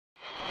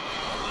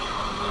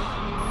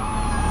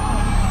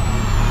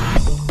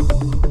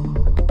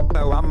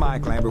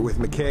Mike Lambert with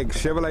Mckaig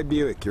Chevrolet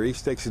Buick, your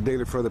East Texas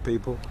dealer for the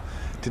people.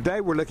 Today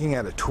we're looking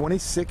at a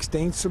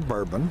 2016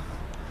 Suburban.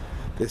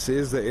 This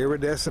is the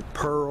iridescent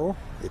pearl.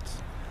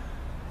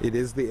 It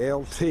is the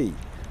LT,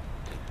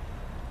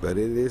 but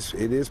it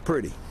is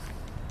pretty.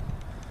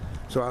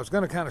 So I was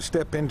going to kind of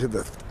step into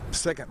the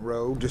second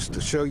row just to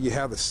show you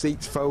how the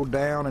seats fold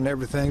down and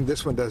everything.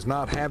 This one does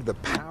not have the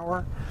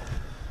power.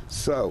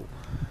 So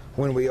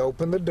when we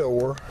open the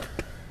door,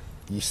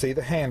 you see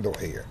the handle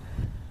here.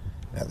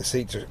 Now the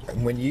seats are,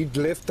 when you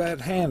lift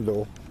that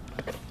handle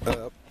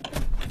up,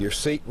 your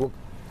seat will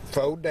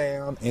fold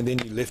down, and then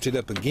you lift it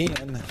up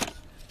again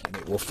and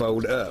it will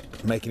fold up,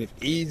 making it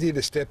easy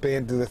to step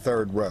into the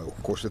third row.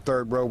 Of course, the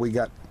third row we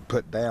got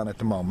put down at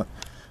the moment,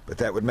 but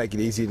that would make it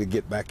easy to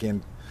get back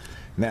in.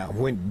 Now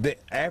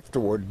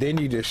afterward, then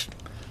you just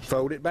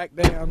fold it back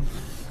down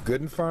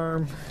good and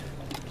firm,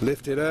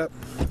 lift it up,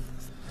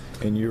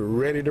 and you're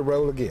ready to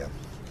roll again.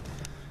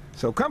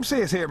 So come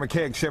see us here at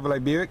Mckaig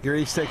Chevrolet Buick, your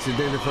East Texas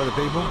dealer for the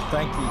people.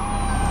 Thank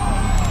you.